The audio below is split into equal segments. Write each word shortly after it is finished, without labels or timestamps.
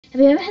Have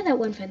you ever had that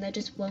one friend that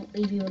just won't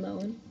leave you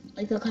alone?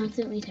 Like, they'll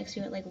constantly text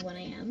you at like 1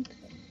 a.m.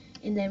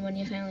 And then when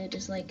you're finally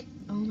just like,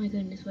 oh my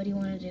goodness, what do you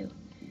want to do?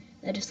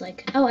 They're just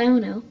like, oh, I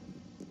don't know.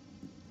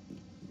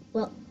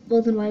 Well,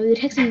 then why were you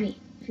texting me?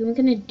 If you weren't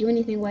gonna do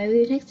anything, why were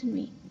you texting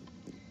me?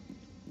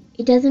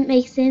 It doesn't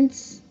make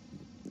sense.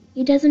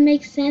 It doesn't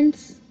make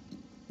sense.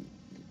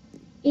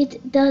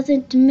 It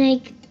doesn't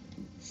make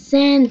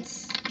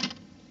sense.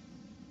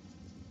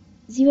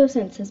 0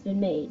 cents has been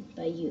made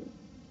by you.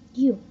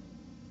 You.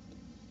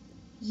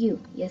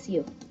 Yes,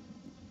 you.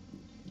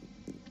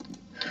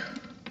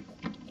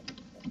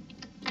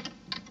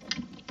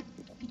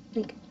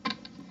 Like,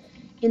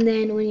 and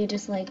then when you're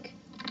just like,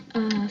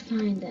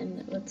 fine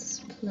then, let's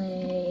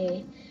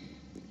play,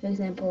 for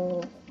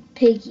example,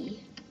 Piggy.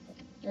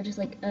 They're just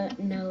like,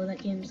 no,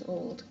 that game's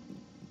old.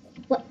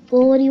 What?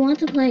 Well, what do you want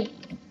to play?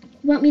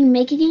 You want me to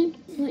make a game?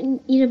 You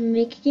want me to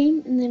make a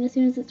game? And then as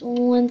soon as it's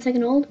 1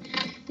 second old,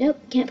 nope,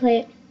 can't play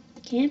it.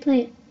 Can't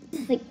play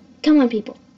it. Like, come on, people.